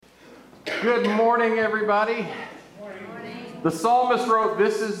Good morning, everybody. The psalmist wrote,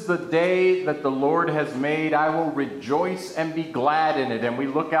 "This is the day that the Lord has made. I will rejoice and be glad in it." And we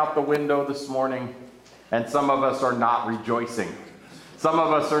look out the window this morning, and some of us are not rejoicing. Some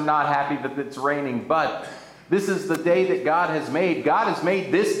of us are not happy that it's raining, but this is the day that God has made. God has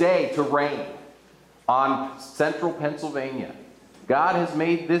made this day to rain on central Pennsylvania. God has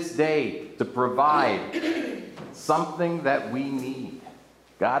made this day to provide something that we need.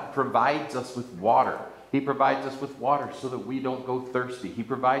 God provides us with water. He provides us with water so that we don't go thirsty. He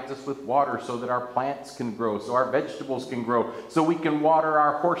provides us with water so that our plants can grow, so our vegetables can grow, so we can water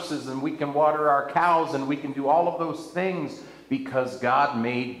our horses and we can water our cows and we can do all of those things because God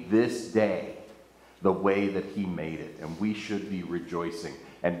made this day the way that He made it. And we should be rejoicing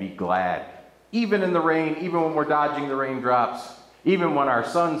and be glad. Even in the rain, even when we're dodging the raindrops, even when our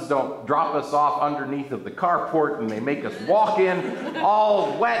sons don't drop us off underneath of the carport and they make us walk in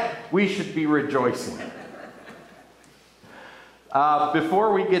all wet, we should be rejoicing.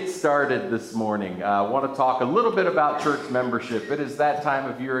 Before we get started this morning, I want to talk a little bit about church membership. It is that time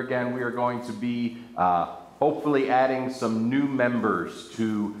of year again. We are going to be hopefully adding some new members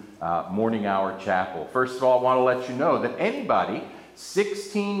to Morning Hour Chapel. First of all, I want to let you know that anybody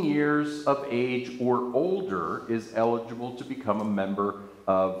 16 years of age or older is eligible to become a member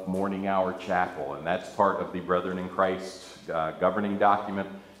of Morning Hour Chapel, and that's part of the Brethren in Christ governing document.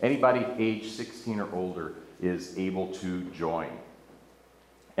 Anybody age 16 or older is able to join.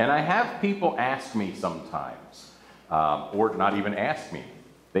 And I have people ask me sometimes, or not even ask me.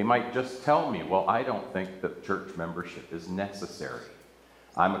 They might just tell me, well, I don't think that church membership is necessary.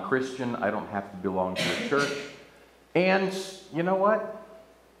 I'm a Christian. I don't have to belong to a church. And you know what?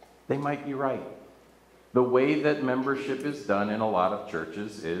 They might be right. The way that membership is done in a lot of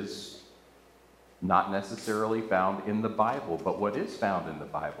churches is not necessarily found in the Bible. But what is found in the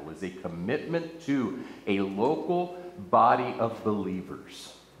Bible is a commitment to a local body of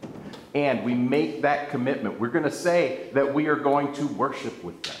believers. And we make that commitment. We're going to say that we are going to worship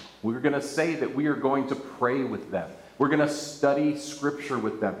with them. We're going to say that we are going to pray with them. We're going to study Scripture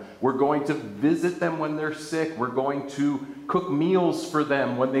with them. We're going to visit them when they're sick. We're going to cook meals for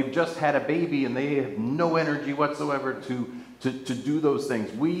them when they've just had a baby and they have no energy whatsoever to do those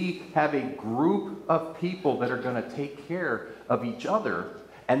things. We have a group of people that are going to take care of each other.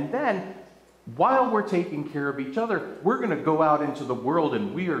 And then, while we're taking care of each other, we're going to go out into the world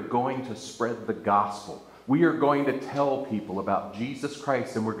and we are going to spread the gospel. We are going to tell people about Jesus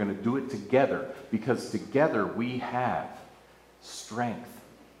Christ, and we're going to do it together because together we have strength.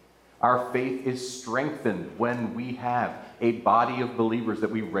 Our faith is strengthened when we have a body of believers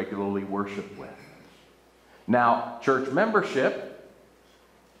that we regularly worship with. Now, church membership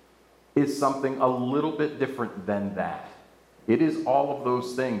is something a little bit different than that. It is all of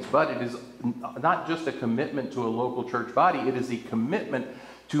those things, but it is not just a commitment to a local church body. It is a commitment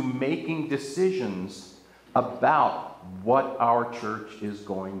to making decisions about what our church is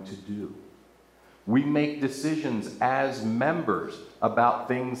going to do. We make decisions as members about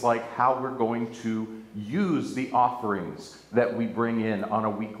things like how we're going to use the offerings that we bring in on a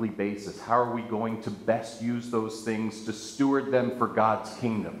weekly basis. How are we going to best use those things to steward them for God's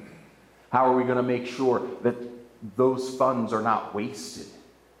kingdom? How are we going to make sure that those funds are not wasted?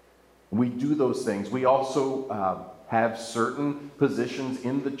 We do those things. We also have certain positions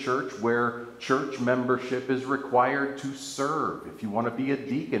in the church where church membership is required to serve. If you want to be a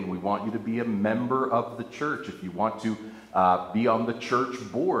deacon, we want you to be a member of the church. If you want to be on the church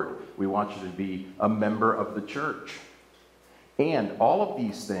board, we want you to be a member of the church. And all of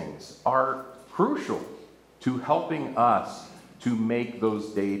these things are crucial to helping us to make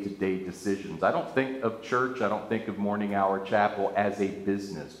those day-to-day decisions. I don't think of church, I don't think of Morning Hour Chapel as a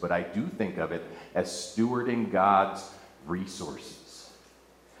business, but I do think of it as stewarding God's resources.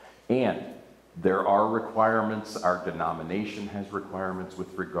 And there are requirements. Our denomination has requirements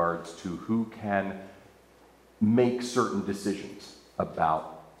with regards to who can make certain decisions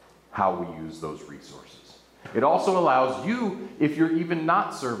about how we use those resources. It also allows you, if you're even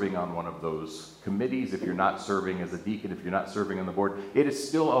not serving on one of those committees, if you're not serving as a deacon, if you're not serving on the board, it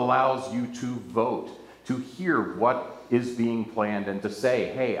still allows you to vote, to hear what is being planned and to say,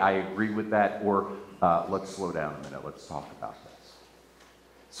 hey, I agree with that, or let's slow down a minute, let's talk about this.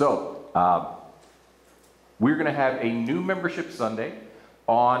 So, we're going to have a new membership Sunday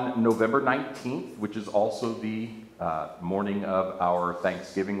on November 19th, which is also the morning of our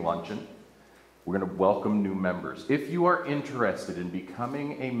Thanksgiving luncheon. We're going to welcome new members. If you are interested in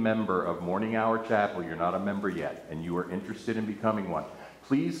becoming a member of Morning Hour Chapel, you're not a member yet, and you are interested in becoming one,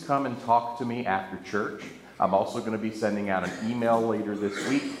 please come and talk to me after church. I'm also going to be sending out an email later this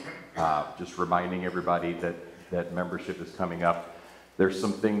week, just reminding everybody that membership is coming up. There's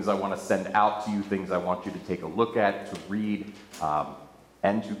some things I want to send out to you, things I want you to take a look at, to read,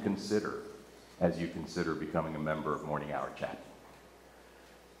 and to consider as you consider becoming a member of Morning Hour Chapel.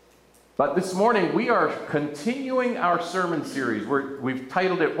 But this morning, we are continuing our sermon series. We've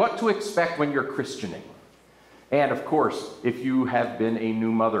titled it, What to Expect When You're Christianing. And of course, if you have been a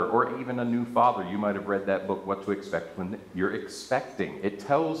new mother or even a new father, you might have read that book, What to Expect When You're Expecting. It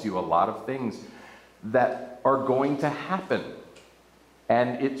tells you a lot of things that are going to happen.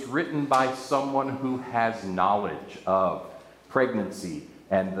 And it's written by someone who has knowledge of pregnancy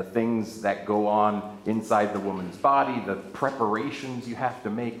and the things that go on inside the woman's body, the preparations you have to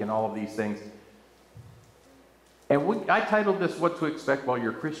make, and all of these things. And I titled this, What to Expect While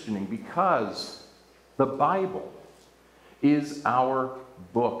You're Christianing, because the Bible is our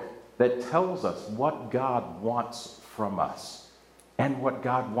book that tells us what God wants from us and what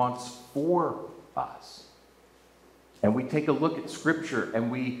God wants for us. And we take a look at Scripture and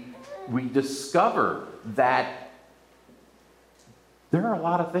we discover that there are a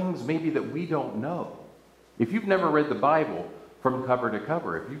lot of things maybe that we don't know. If you've never read the Bible from cover to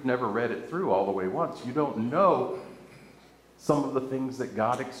cover, if you've never read it through all the way once, you don't know some of the things that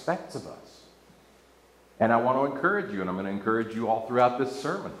God expects of us. And I want to encourage you, and I'm going to encourage you all throughout this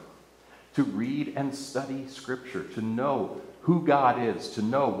sermon, to read and study Scripture, to know who God is, to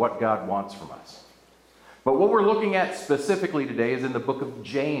know what God wants from us. But what we're looking at specifically today is in the book of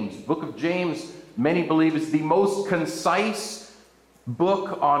James. The book of James, many believe, is the most concise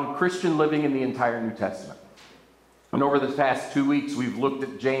book on Christian living in the entire New Testament. And over the past 2 weeks, we've looked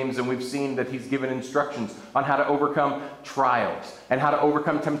at James and we've seen that he's given instructions on how to overcome trials and how to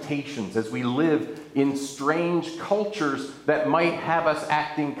overcome temptations as we live in strange cultures that might have us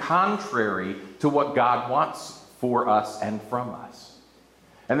acting contrary to what God wants for us and from us.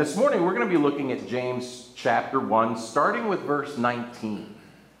 And this morning, we're going to be looking at James chapter 1, starting with verse 19.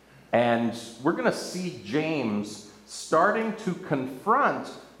 And we're going to see James starting to confront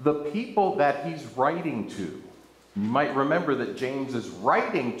the people that he's writing to. You might remember that James is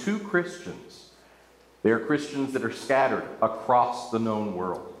writing to Christians. They are Christians that are scattered across the known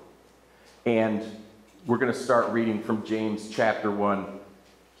world. And we're going to start reading from James chapter 1,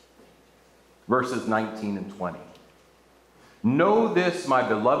 verses 19 and 20. Know this, my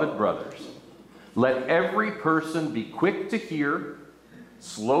beloved brothers. Let every person be quick to hear,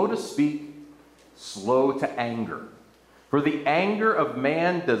 slow to speak, slow to anger. For the anger of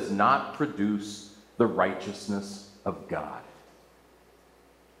man does not produce the righteousness of God.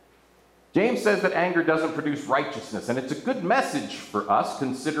 James says that anger doesn't produce righteousness, and it's a good message for us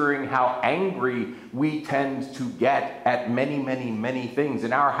considering how angry we tend to get at many, many, many things.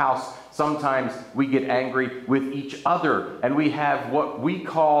 In our house, sometimes we get angry with each other, and we have what we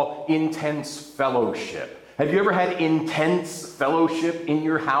call intense fellowship. Have you ever had intense fellowship in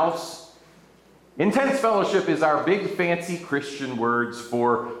your house? Intense fellowship is our big fancy Christian words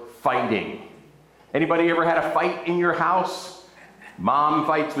for fighting. Anybody ever had a fight in your house? Mom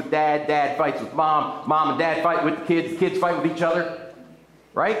fights with dad, dad fights with mom, mom and dad fight with the kids fight with each other,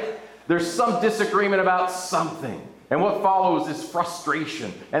 right? There's some disagreement about something. And what follows is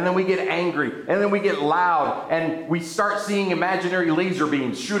frustration. And then we get angry. And then we get loud. And we start seeing imaginary laser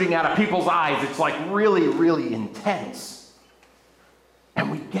beams shooting out of people's eyes. It's like really, really intense.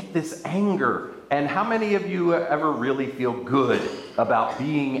 And we get this anger. And how many of you ever really feel good about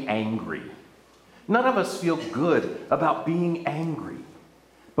being angry? None of us feel good about being angry.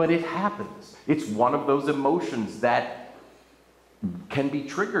 But it happens. It's one of those emotions that can be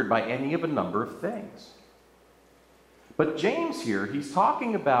triggered by any of a number of things. But James here, he's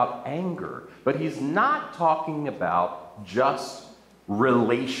talking about anger, but he's not talking about just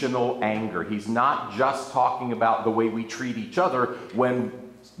relational anger. He's not just talking about the way we treat each other when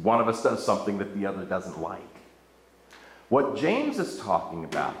one of us does something that the other doesn't like. What James is talking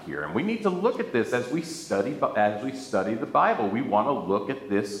about here, and we need to look at this as we study the Bible, we want to look at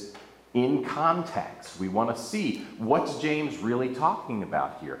this in context. We want to see what's James really talking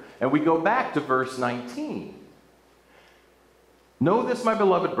about here. And we go back to verse 19. Know this, my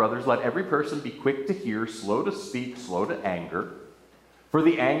beloved brothers, let every person be quick to hear, slow to speak, slow to anger. For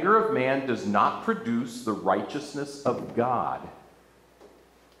the anger of man does not produce the righteousness of God.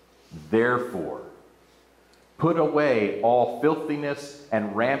 Therefore, put away all filthiness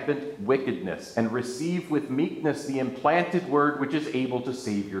and rampant wickedness, and receive with meekness the implanted word which is able to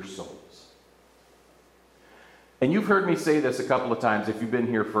save your souls. And you've heard me say this a couple of times if you've been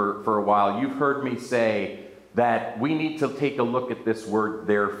here for a while. You've heard me say that we need to take a look at this word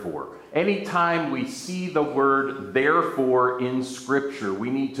therefore. Anytime we see the word therefore in Scripture, we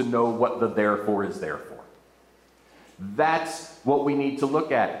need to know what the therefore is there for. That's what we need to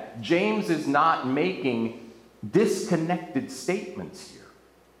look at. James is not making disconnected statements here.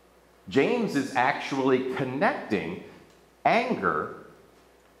 James is actually connecting anger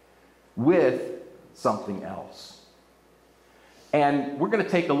with something else. And we're going to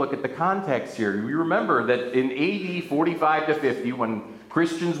take a look at the context here. We remember that in AD 45 to 50, when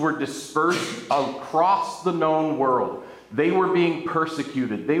Christians were dispersed across the known world, they were being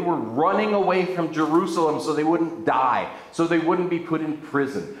persecuted. They were running away from Jerusalem so they wouldn't die, so they wouldn't be put in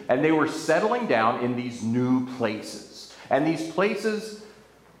prison. And they were settling down in these new places. And these places,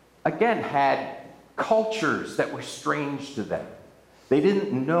 again, had cultures that were strange to them. They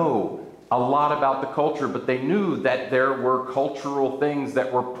didn't know a lot about the culture, but they knew that there were cultural things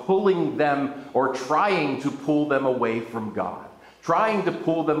that were pulling them or trying to pull them away from God, trying to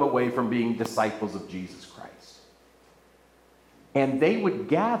pull them away from being disciples of Jesus Christ. And they would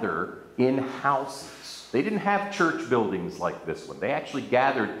gather in houses. They didn't have church buildings like this one. They actually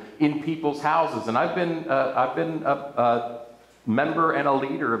gathered in people's houses. And I've been a member and a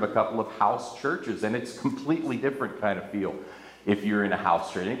leader of a couple of house churches, and it's a completely different kind of feel. If you're in a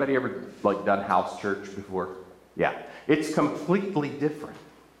house church. Anybody ever done house church before? Yeah. It's completely different.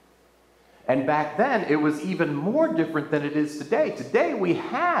 And back then, it was even more different than it is today. Today, we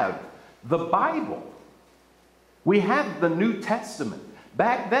have the Bible. We have the New Testament.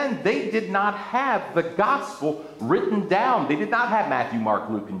 Back then, they did not have the gospel written down. They did not have Matthew, Mark,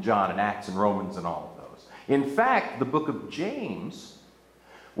 Luke, and John, and Acts, and Romans, and all of those. In fact, the book of James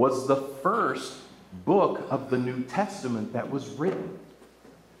was the first book of the New Testament that was written.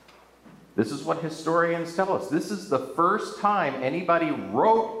 This is what historians tell us. This is the first time anybody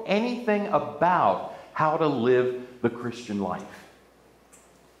wrote anything about how to live the Christian life.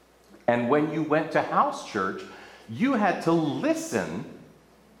 And when you went to house church, you had to listen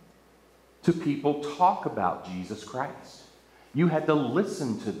to people talk about Jesus Christ. You had to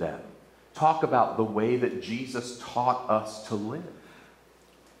listen to them talk about the way that Jesus taught us to live.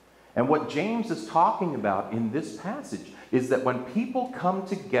 And what James is talking about in this passage is that when people come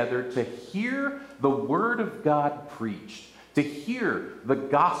together to hear the Word of God preached, to hear the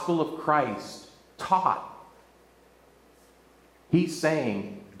gospel of Christ taught, he's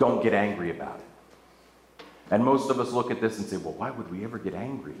saying, don't get angry about it. And most of us look at this and say, well, why would we ever get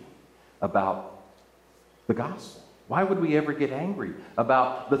angry about the gospel? Why would we ever get angry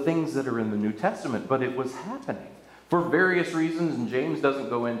about the things that are in the New Testament? But it was happening for various reasons, and James doesn't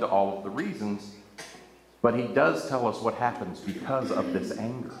go into all of the reasons, but he does tell us what happens because of this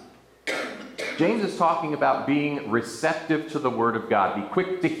anger. James is talking about being receptive to the Word of God. Be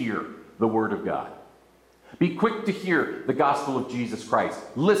quick to hear the Word of God. Be quick to hear the gospel of Jesus Christ.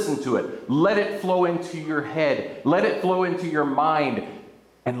 Listen to it. Let it flow into your head. Let it flow into your mind.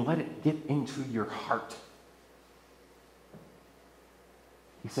 And let it get into your heart.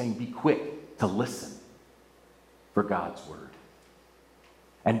 He's saying be quick to listen for God's word.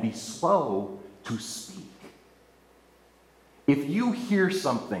 And be slow to speak. If you hear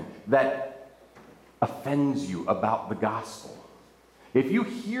something that offends you about the gospel, if you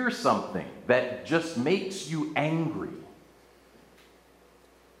hear something that just makes you angry,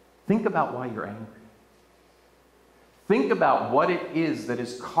 think about why you're angry. Think about what it is that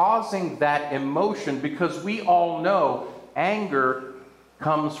is causing that emotion, because we all know anger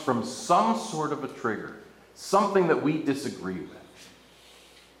comes from some sort of a trigger, something that we disagree with.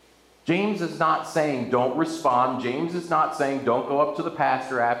 James is not saying don't respond. James is not saying don't go up to the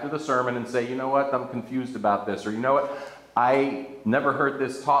pastor after the sermon and say, you know what, I'm confused about this, or you know what, I never heard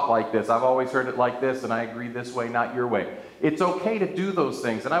this taught like this. I've always heard it like this, and I agree this way, not your way. It's okay to do those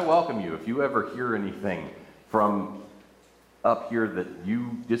things, and I welcome you. If you ever hear anything from up here that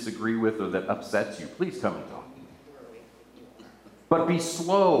you disagree with or that upsets you, please come and talk to me. But be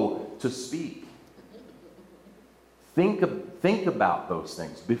slow to speak. Think about those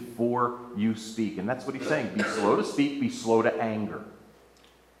things before you speak. And that's what he's saying. Be slow to speak, be slow to anger.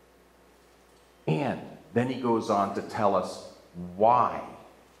 And then he goes on to tell us why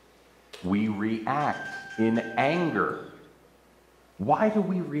we react in anger. Why do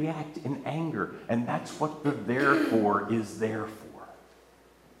we react in anger? And that's what the therefore is there for.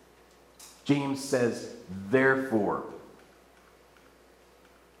 James says, therefore,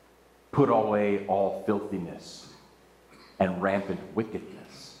 put away all filthiness and rampant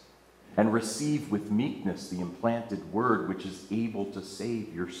wickedness, and receive with meekness the implanted word which is able to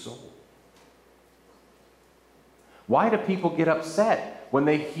save your soul. Why do people get upset when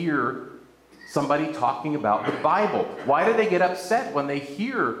they hear somebody talking about the Bible? Why do they get upset when they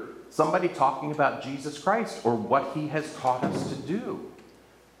hear somebody talking about Jesus Christ or what he has taught us to do?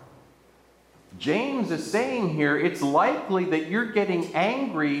 James is saying here, it's likely that you're getting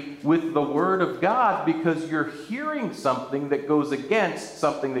angry with the Word of God because you're hearing something that goes against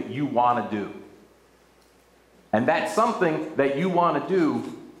something that you want to do. And that something that you want to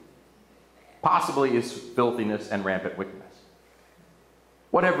do possibly is filthiness and rampant wickedness.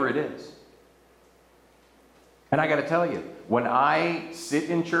 Whatever it is. And I got to tell you, when I sit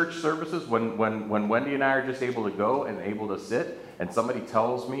in church services, when Wendy and I are just able to go and able to sit, and somebody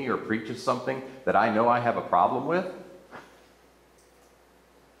tells me or preaches something that I know I have a problem with,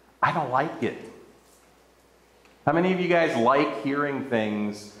 I don't like it. How many of you guys like hearing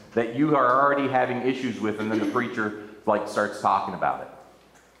things that you are already having issues with, and then the preacher starts talking about it?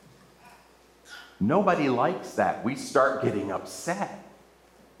 Nobody likes that. We start getting upset.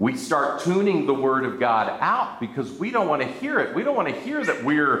 We start tuning the Word of God out because we don't want to hear it. We don't want to hear that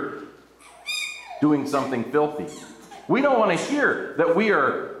we're doing something filthy. We don't want to hear that we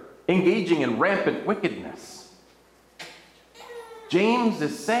are engaging in rampant wickedness. James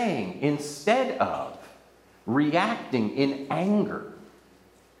is saying, instead of reacting in anger,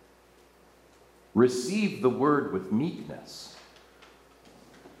 receive the Word with meekness.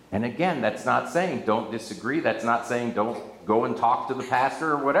 And again, that's not saying don't disagree. That's not saying don't go and talk to the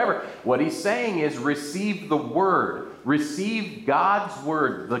pastor or whatever. What he's saying is receive the Word. Receive God's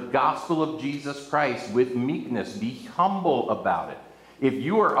Word, the gospel of Jesus Christ, with meekness. Be humble about it. If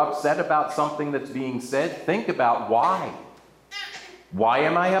you are upset about something that's being said, think about why. Why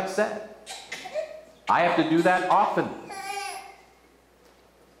am I upset? I have to do that often.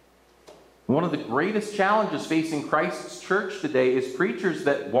 One of the greatest challenges facing Christ's church today is preachers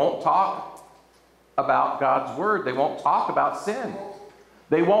that won't talk about God's Word. They won't talk about sin.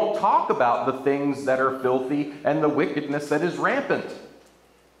 They won't talk about the things that are filthy and the wickedness that is rampant.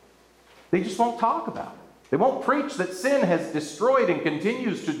 They just won't talk about it. They won't preach that sin has destroyed and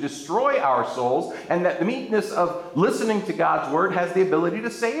continues to destroy our souls, and that the meekness of listening to God's Word has the ability to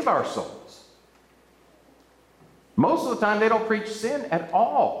save our souls. Most of the time, they don't preach sin at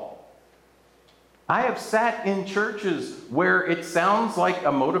all. I have sat in churches where it sounds like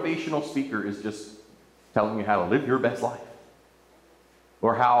a motivational speaker is just telling you how to live your best life,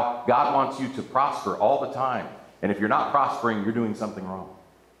 or how God wants you to prosper all the time. And if you're not prospering, you're doing something wrong.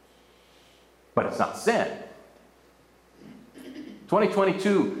 But it's not sin.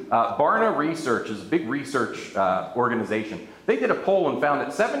 2022, Barna Research is a big research organization. They did a poll and found that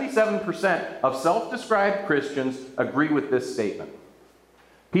 77% of self-described Christians agree with this statement.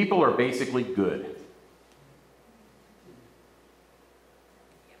 People are basically good.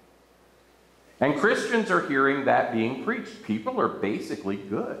 And Christians are hearing that being preached. People are basically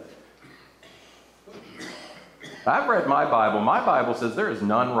good. I've read my Bible. My Bible says there is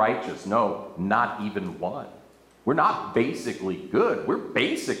none righteous. No, not even one. We're not basically good. We're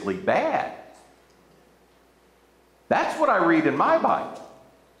basically bad. That's what I read in my Bible.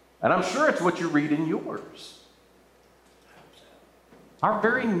 And I'm sure it's what you read in yours. Our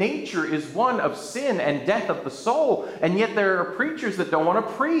very nature is one of sin and death of the soul, and yet there are preachers that don't want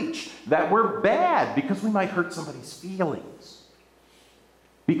to preach that we're bad because we might hurt somebody's feelings.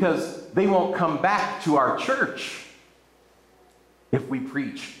 Because they won't come back to our church if we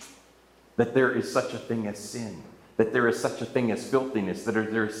preach that there is such a thing as sin, that there is such a thing as filthiness, that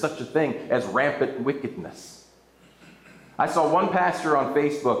there is such a thing as rampant wickedness. I saw one pastor on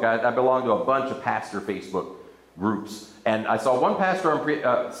Facebook. I belong to a bunch of pastor Facebook groups. And I saw one pastor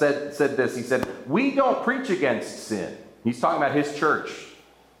said this. He said, we don't preach against sin. He's talking about his church.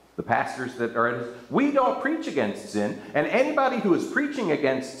 The pastors that are in his, we don't preach against sin. And anybody who is preaching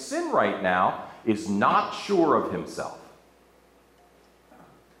against sin right now is not sure of himself.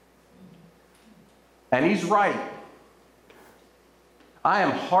 And he's right. I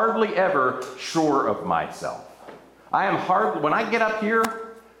am hardly ever sure of myself. When I get up here,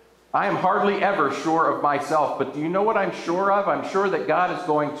 I am hardly ever sure of myself, but do you know what I'm sure of? I'm sure that God is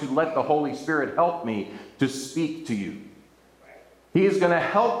going to let the Holy Spirit help me to speak to you. He is going to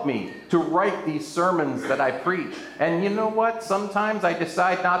help me to write these sermons that I preach. And you know what? Sometimes I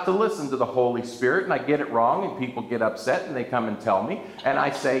decide not to listen to the Holy Spirit, and I get it wrong, and people get upset, and they come and tell me. And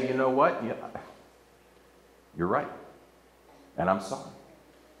I say, you know what? You're right. And I'm sorry.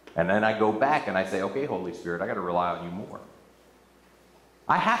 And then I go back and I say, okay, Holy Spirit, I got to rely on you more.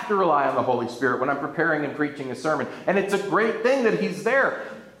 I have to rely on the Holy Spirit when I'm preparing and preaching a sermon. And it's a great thing that He's there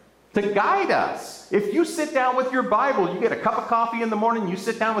to guide us. If you sit down with your Bible, you get a cup of coffee in the morning, you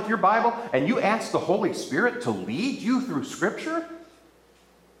sit down with your Bible, and you ask the Holy Spirit to lead you through Scripture,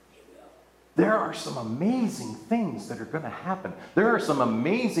 there are some amazing things that are going to happen. There are some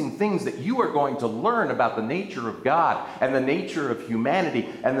amazing things that you are going to learn about the nature of God and the nature of humanity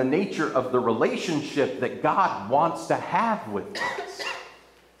and the nature of the relationship that God wants to have with us.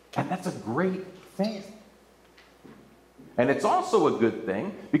 And that's a great thing. And it's also a good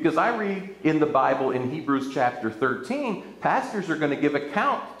thing because I read in the Bible in Hebrews chapter 13, pastors are going to give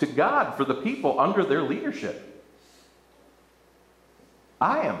account to God for the people under their leadership.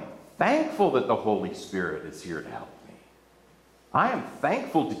 I am thankful that the Holy Spirit is here to help me. I am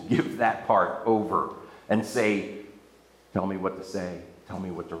thankful to give that part over and say, tell me what to say, tell me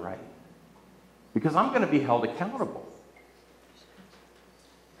what to write. Because I'm going to be held accountable.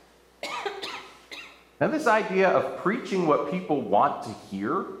 Now, this idea of preaching what people want to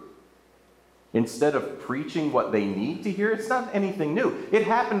hear instead of preaching what they need to hear, it's not anything new. It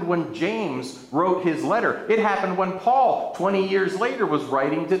happened when James wrote his letter. It happened when Paul, 20 years later, was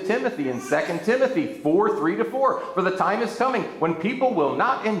writing to Timothy in 2 Timothy 4:3-4. For the time is coming when people will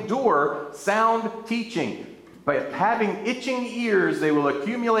not endure sound teaching. But having itching ears, they will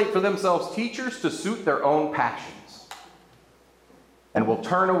accumulate for themselves teachers to suit their own passions, and will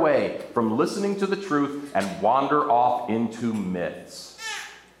turn away from listening to the truth and wander off into myths.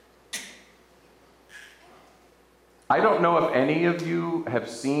 I don't know if any of you have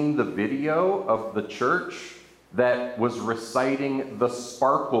seen the video of the church that was reciting the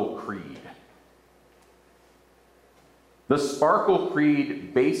Sparkle Creed. The Sparkle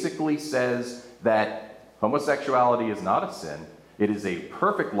Creed basically says that homosexuality is not a sin. It is a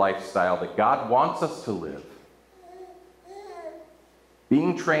perfect lifestyle that God wants us to live.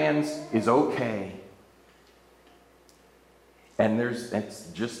 Being trans is okay. And it's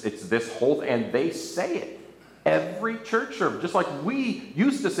this whole, and they say it. Every church service, just like we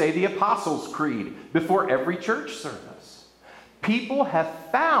used to say the Apostles' Creed before every church service. People have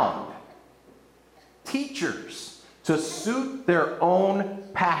found teachers to suit their own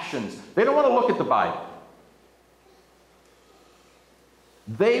passions. They don't want to look at the Bible.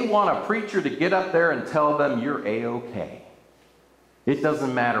 They want a preacher to get up there and tell them you're A-okay. It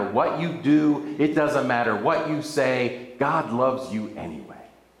doesn't matter what you do. It doesn't matter what you say. God loves you anyway.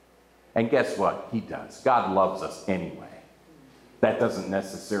 And guess what? He does. God loves us anyway. That doesn't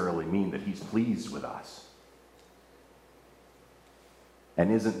necessarily mean that he's pleased with us.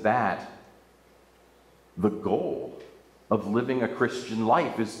 And isn't that the goal of living a Christian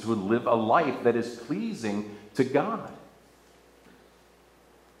life, is to live a life that is pleasing to God?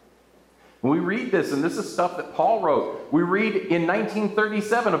 When we read this, and this is stuff that Paul wrote, we read in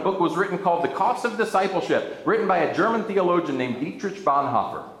 1937, a book was written called The Cost of Discipleship, written by a German theologian named Dietrich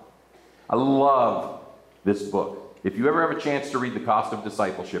Bonhoeffer. I love this book. If you ever have a chance to read The Cost of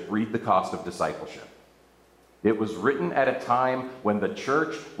Discipleship, read The Cost of Discipleship. It was written at a time when the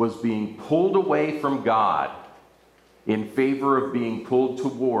church was being pulled away from God in favor of being pulled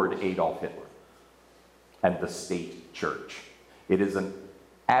toward Adolf Hitler and the state church. It is an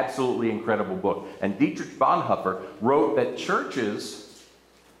absolutely incredible book. And Dietrich Bonhoeffer wrote that churches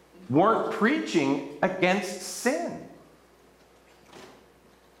weren't preaching against sin.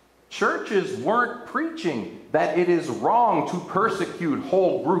 Churches weren't preaching that it is wrong to persecute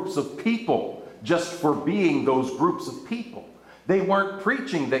whole groups of people just for being those groups of people. They weren't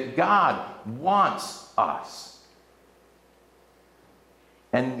preaching that God wants us.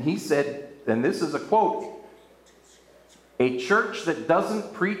 And he said, and this is a quote, "A church that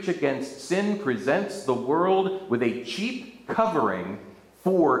doesn't preach against sin presents the world with a cheap covering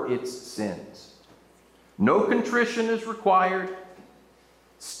for its sins. No contrition is required,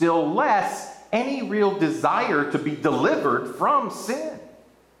 still less any real desire to be delivered from sin."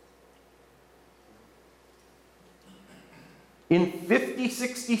 In 50,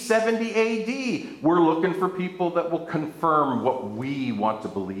 60, 70 AD, we're looking for people that will confirm what we want to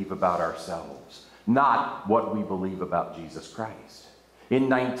believe about ourselves, not what we believe about Jesus Christ. In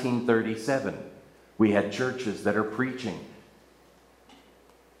 1937, we had churches that are preaching,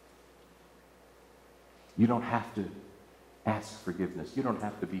 you don't have to ask forgiveness. You don't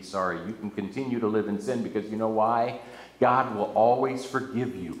have to be sorry. You can continue to live in sin because you know why? God will always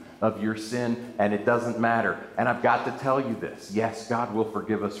forgive you of your sin, and it doesn't matter. And I've got to tell you this. Yes, God will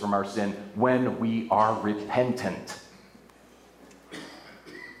forgive us from our sin when we are repentant.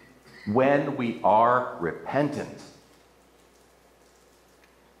 When we are repentant.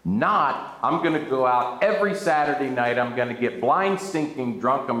 Not, I'm going to go out every Saturday night, I'm going to get blind, stinking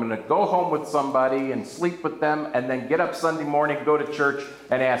drunk, I'm going to go home with somebody and sleep with them, and then get up Sunday morning, go to church,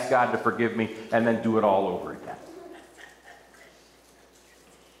 and ask God to forgive me, and then do it all over again.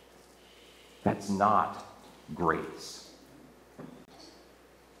 That's not grace.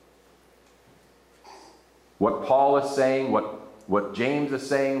 What Paul is saying, what James is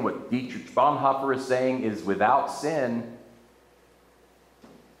saying, what Dietrich Bonhoeffer is saying is without sin,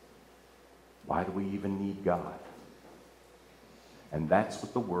 why do we even need God? And that's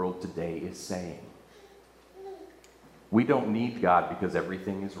what the world today is saying. We don't need God because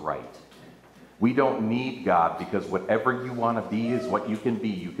everything is right. We don't need God because whatever you want to be is what you can be.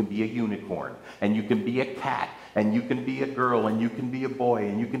 You can be a unicorn, and you can be a cat, and you can be a girl, and you can be a boy,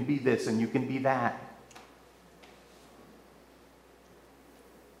 and you can be this, and you can be that.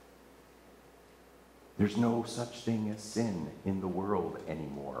 There's no such thing as sin in the world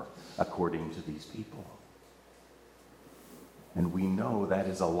anymore, according to these people. And we know that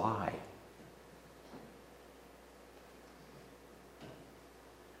is a lie.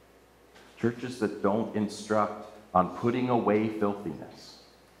 Churches that don't instruct on putting away filthiness,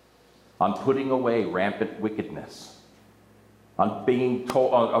 on putting away rampant wickedness, on being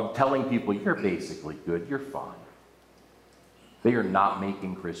told, of telling people you're basically good, you're fine. They are not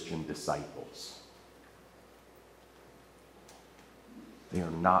making Christian disciples. They are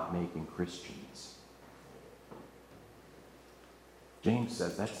not making Christians. James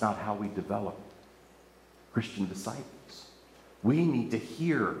says that's not how we develop Christian disciples. We need to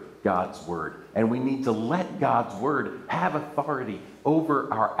hear God's word, and we need to let God's word have authority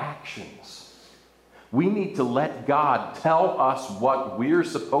over our actions. We need to let God tell us what we're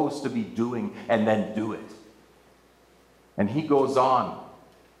supposed to be doing and then do it. And he goes on,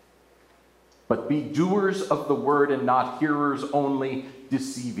 but be doers of the word and not hearers only,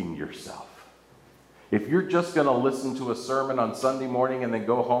 deceiving yourself. If you're just going to listen to a sermon on Sunday morning and then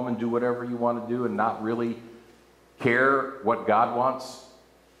go home and do whatever you want to do and not really care what God wants,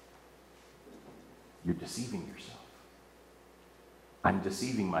 you're deceiving yourself. I'm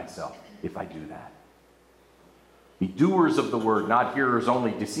deceiving myself if I do that. Be doers of the word, not hearers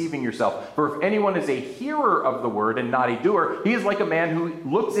only, deceiving yourself. For if anyone is a hearer of the word and not a doer, he is like a man who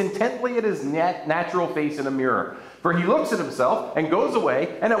looks intently at his natural face in a mirror. For he looks at himself and goes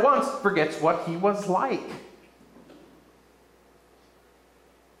away and at once forgets what he was like.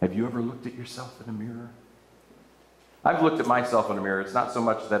 Have you ever looked at yourself in a mirror? I've looked at myself in a mirror. It's not so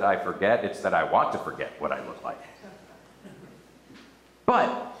much that I forget, it's that I want to forget what I look like.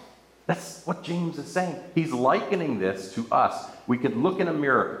 But that's what James is saying. He's likening this to us. We could look in a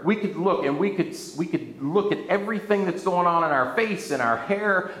mirror. We could look and we could look at everything that's going on in our face and our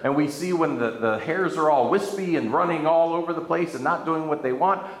hair, and we see when the hairs are all wispy and running all over the place and not doing what they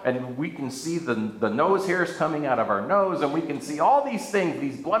want, and we can see the nose hairs coming out of our nose, and we can see all these things,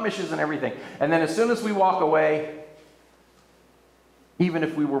 these blemishes and everything. And then as soon as we walk away, even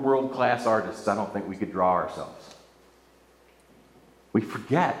if we were world-class artists, I don't think we could draw ourselves. We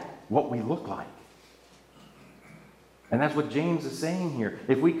forget what we look like. And that's what James is saying here.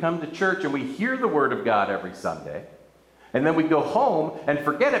 If we come to church and we hear the word of God every Sunday, and then we go home and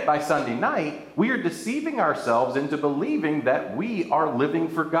forget it by Sunday night, we are deceiving ourselves into believing that we are living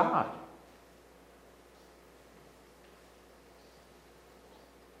for God.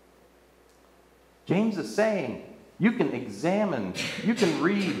 James is saying, you can examine, you can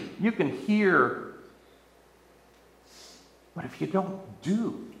read, you can hear, but if you don't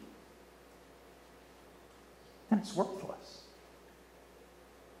do, then it's worthless.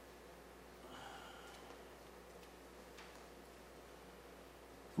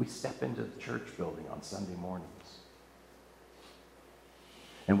 We step into the church building on Sunday mornings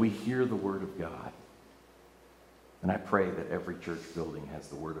and we hear the word of God. And I pray that every church building has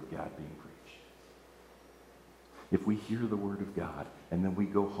the word of God being preached. If we hear the word of God and then we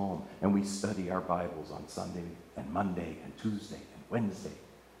go home and we study our Bibles on Sunday and Monday and Tuesday and Wednesday,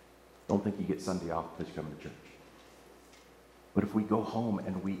 don't think you get Sunday off because you come to church. But if we go home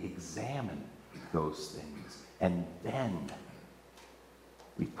and we examine those things and then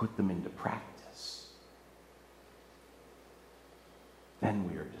we put them into practice, then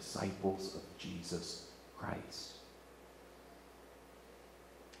we are disciples of Jesus Christ.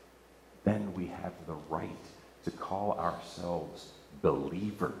 Then we have the right to call ourselves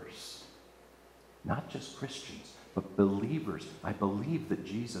believers. Not just Christians, but believers. I believe that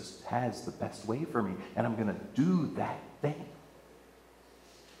Jesus has the best way for me, and I'm going to do that thing.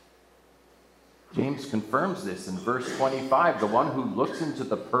 James confirms this in verse 25. The one who looks into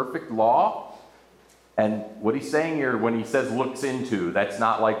the perfect law, and what he's saying here when he says looks into, that's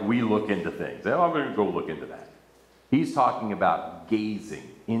not like we look into things. Oh, I'm going to go look into that. He's talking about gazing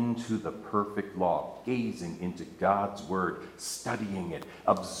into the perfect law, gazing into God's word, studying it,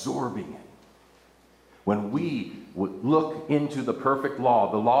 absorbing it. When we look into the perfect law,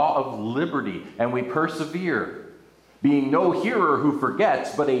 the law of liberty, and we persevere, being no hearer who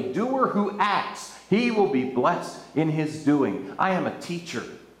forgets, but a doer who acts, He will be blessed in his doing. I am a teacher.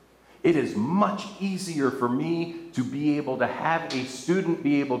 It is much easier for me to be able to have a student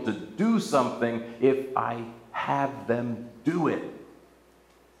be able to do something if I have them do it.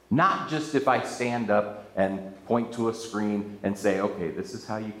 Not just if I stand up and point to a screen and say, okay, this is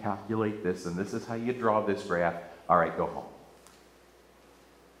how you calculate this, and this is how you draw this graph. All right, go home.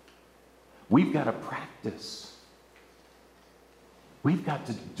 We've got to practice. We've got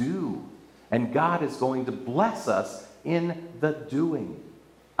to do. And God is going to bless us in the doing.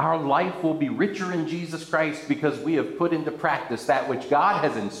 Our life will be richer in Jesus Christ because we have put into practice that which God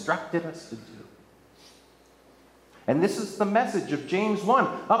has instructed us to do. And this is the message of James 1.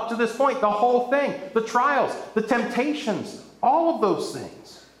 Up to this point, the whole thing, the trials, the temptations, all of those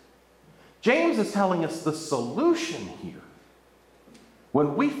things. James is telling us the solution here.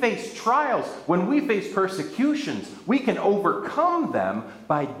 When we face trials, when we face persecutions, we can overcome them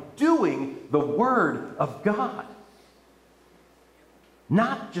by doing the Word of God.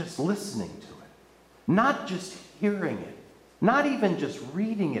 Not just listening to it, not just hearing it, not even just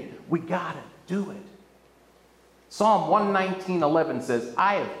reading it. We got to do it. Psalm 119:11 says,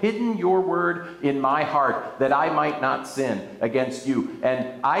 I have hidden your word in my heart that I might not sin against you.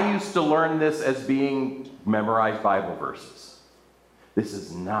 And I used to learn this as being memorized Bible verses. This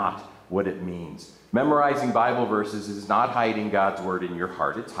is not what it means. Memorizing Bible verses is not hiding God's word in your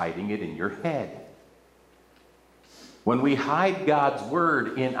heart. It's hiding it in your head. When we hide God's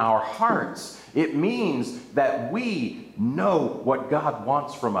word in our hearts, it means that we know what God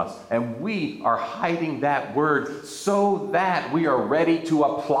wants from us, and we are hiding that word so that we are ready to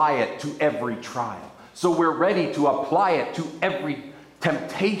apply it to every trial. So we're ready to apply it to every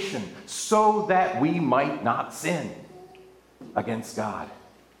temptation so that we might not sin against God.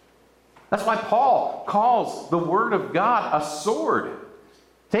 That's why Paul calls the word of God a sword.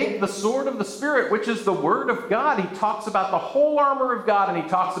 Take the sword of the Spirit, which is the Word of God. He talks about the whole armor of God, and he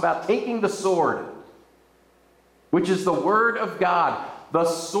talks about taking the sword, which is the Word of God. The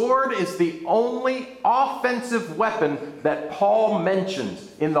sword is the only offensive weapon that Paul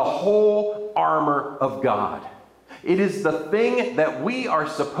mentions in the whole armor of God. It is the thing that we are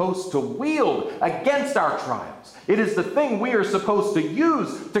supposed to wield against our trials. It is the thing we are supposed to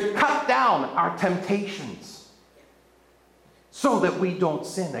use to cut down our temptations, so that we don't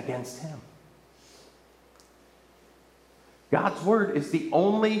sin against him. God's word is the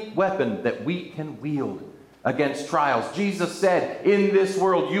only weapon that we can wield against trials. Jesus said, in this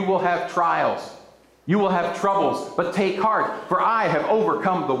world you will have trials. You will have troubles, but take heart, for I have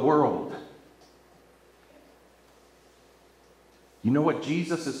overcome the world. You know what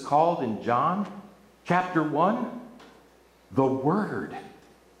Jesus is called in John chapter 1? The Word.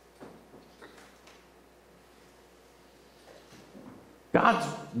 God's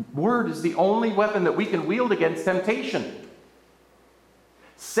word is the only weapon that we can wield against temptation.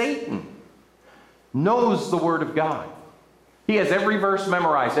 Satan knows the word of God. He has every verse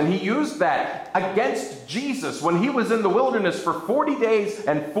memorized, and he used that against Jesus when he was in the wilderness for 40 days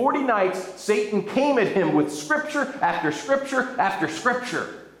and 40 nights. Satan came at him with scripture after scripture after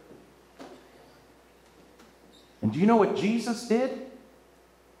scripture. And do you know what Jesus did?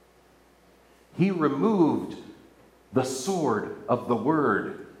 He removed the sword of the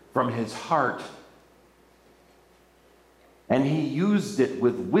word from his heart. And he used it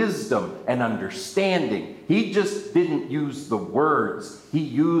with wisdom and understanding. He just didn't use the words. He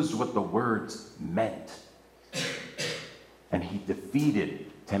used what the words meant. And he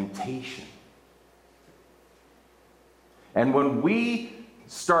defeated temptation. And when we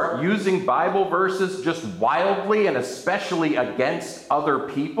start using Bible verses just wildly and especially against other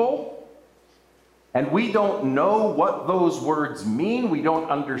people, and we don't know what those words mean, we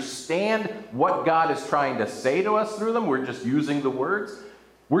don't understand what God is trying to say to us through them, we're just using the words,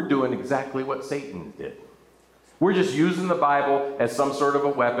 we're doing exactly what Satan did. We're just using the Bible as some sort of a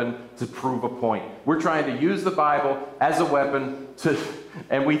weapon to prove a point. We're trying to use the Bible as a weapon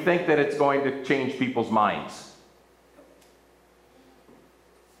and we think that it's going to change people's minds.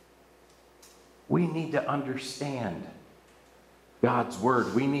 We need to understand God's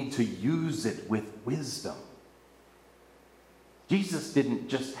word. We need to use it with wisdom. Jesus didn't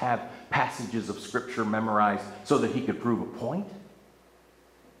just have passages of scripture memorized so that he could prove a point.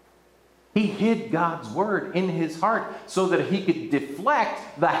 He hid God's word in his heart so that he could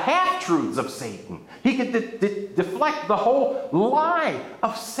deflect the half-truths of Satan. He could deflect the whole lie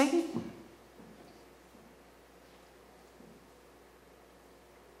of Satan.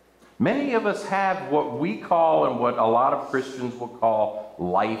 Many of us have what we call and what a lot of Christians will call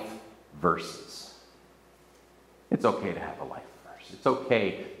life verses. It's okay to have a life verse. It's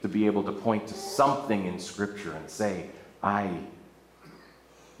okay to be able to point to something in Scripture and say, I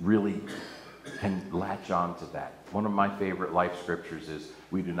really can latch on to that. One of my favorite life scriptures is,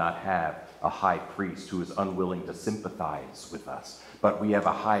 we do not have a high priest who is unwilling to sympathize with us, but we have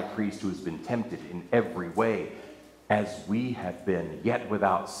a high priest who has been tempted in every way as we have been, yet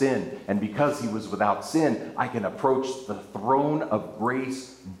without sin. And because he was without sin, I can approach the throne of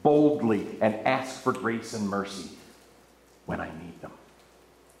grace boldly and ask for grace and mercy when I need them.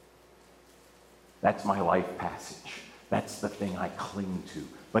 That's my life passage. That's the thing I cling to.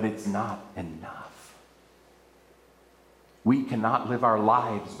 But it's not enough. We cannot live our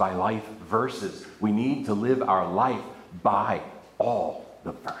lives by life verses. We need to live our life by all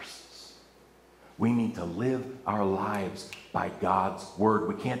the verses. We need to live our lives by God's word.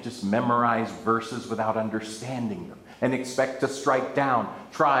 We can't just memorize verses without understanding them and expect to strike down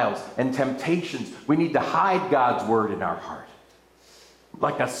trials and temptations. We need to hide God's word in our heart,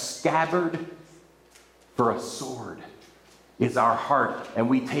 like a scabbard for a sword is our heart, and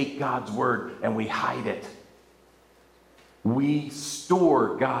we take God's word and we hide it. We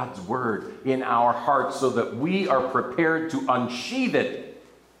store God's word in our hearts so that we are prepared to unsheath it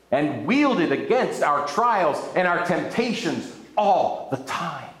and wield it against our trials and our temptations all the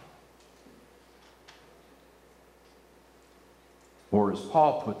time. Or as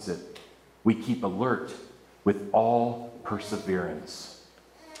Paul puts it, we keep alert with all perseverance.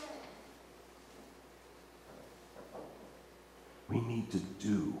 We need to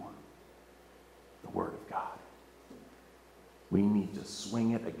do the Word of God. We need to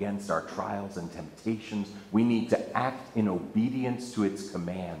swing it against our trials and temptations. We need to act in obedience to its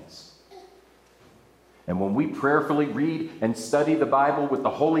commands. And when we prayerfully read and study the Bible with the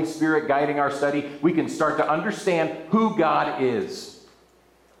Holy Spirit guiding our study, we can start to understand who God is.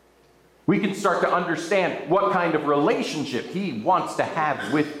 We can start to understand what kind of relationship He wants to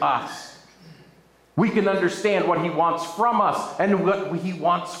have with us. We can understand what He wants from us and what He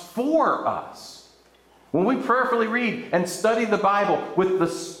wants for us. When we prayerfully read and study the Bible with the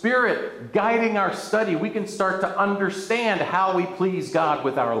Spirit guiding our study, we can start to understand how we please God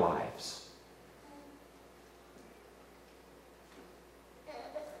with our lives.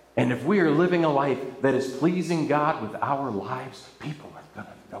 And if we are living a life that is pleasing God with our lives, people are going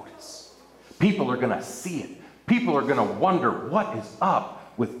to notice. People are going to see it. People are going to wonder, what is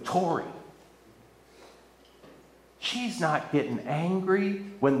up with Tori? She's not getting angry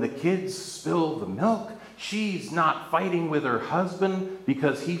when the kids spill the milk. She's not fighting with her husband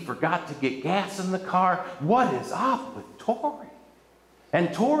because he forgot to get gas in the car. What is up with Tori?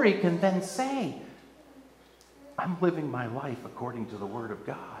 And Tori can then say, I'm living my life according to the Word of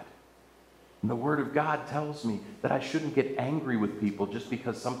God. And the Word of God tells me that I shouldn't get angry with people just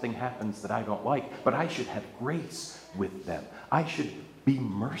because something happens that I don't like, but I should have grace with them. I should be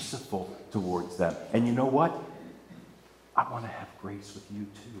merciful towards them. And you know what? I want to have grace with you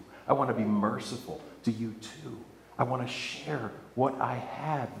too. I want to be merciful to you too. I want to share what I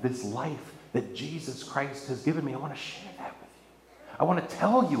have, this life that Jesus Christ has given me. I want to share that with you. I want to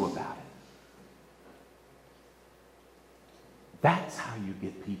tell you about it. That's how you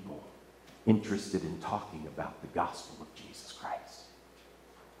get people interested in talking about the gospel of Jesus Christ.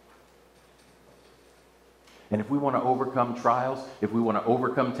 And if we want to overcome trials, if we want to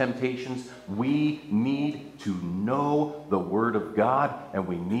overcome temptations, we need to know the Word of God, and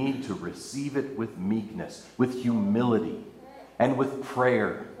we need to receive it with meekness, with humility, and with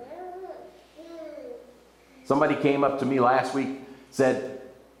prayer. Somebody came up to me last week, said,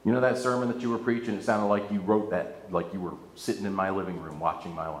 you know that sermon that you were preaching, it sounded like you wrote that, like you were sitting in my living room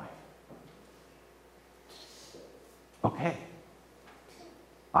watching my life. Okay.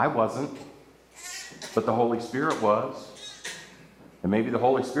 I wasn't. But the Holy Spirit was. And maybe the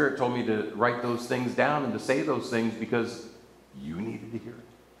Holy Spirit told me to write those things down and to say those things because you needed to hear it.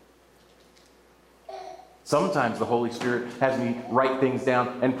 Sometimes the Holy Spirit has me write things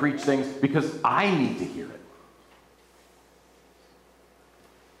down and preach things because I need to hear it.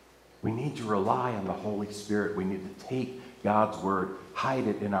 We need to rely on the Holy Spirit. We need to take God's Word, hide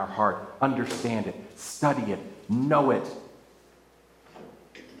it in our heart, understand it, study it, know it,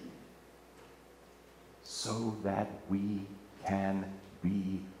 so that we can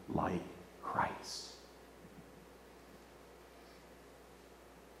be like Christ.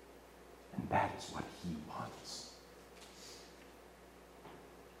 And that is what He wants.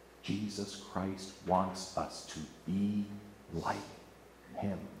 Jesus Christ wants us to be like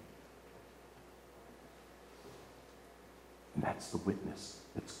Him. And that's the witness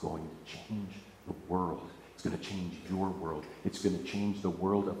that's going to change the world. It's going to change your world. It's going to change the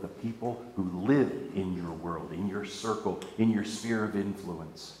world of the people who live in your world, in your circle, in your sphere of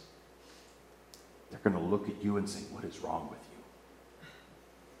influence. They're going to look at you and say, what is wrong with you?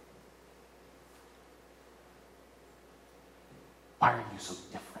 Why are you so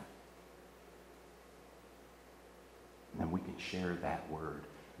different? And then we can share that word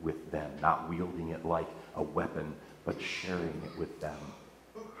with them, not wielding it like a weapon, but sharing it with them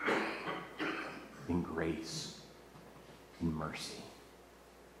in grace, in mercy.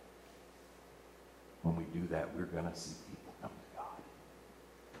 When we do that, we're going to see people come to God.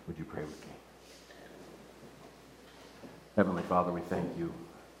 Would you pray with me? Heavenly Father, we thank you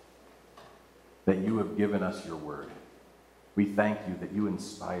that you have given us your word. We thank you that you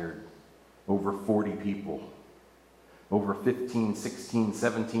inspired over 40 people, over 15, 16,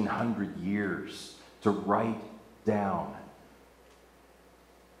 1700 years to write down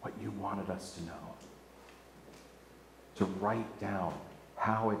what you wanted us to know. To write down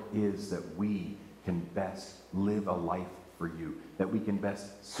how it is that we can best live a life for you, that we can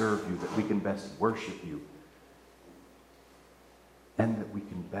best serve you, that we can best worship you, and that we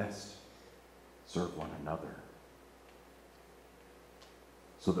can best serve one another,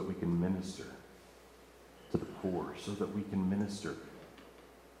 so that we can minister to the poor, so that we can minister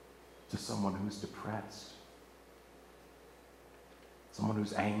to someone who's depressed, someone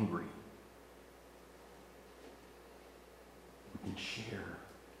who's angry. We can share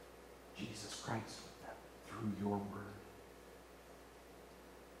Jesus Christ with them through your word.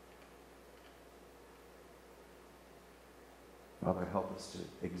 Father, help us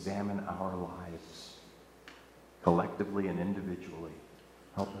to examine our lives collectively and individually.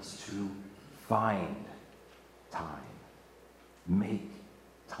 Help us to find time, make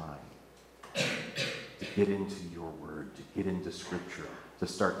time to get into your word, to get into Scripture, to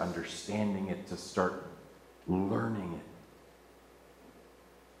start understanding it, to start learning it,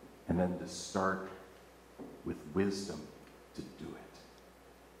 and then to start with wisdom to do it.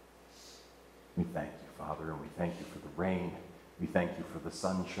 We thank you, Father, and we thank you for the rain. We thank you for the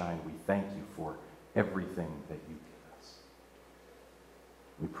sunshine. We thank you for everything that you give us.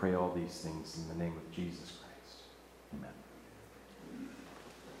 We pray all these things in the name of Jesus Christ. Amen.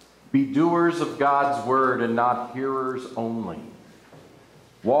 Be doers of God's word and not hearers only.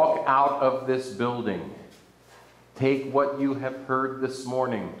 Walk out of this building. Take what you have heard this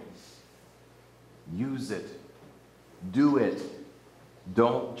morning. Use it. Do it.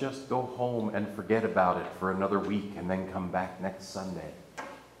 Don't just go home and forget about it for another week and then come back next Sunday.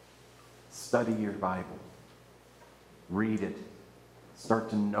 Study your Bible. Read it. Start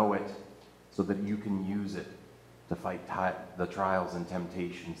to know it so that you can use it to fight the trials and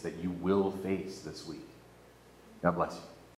temptations that you will face this week. God bless you.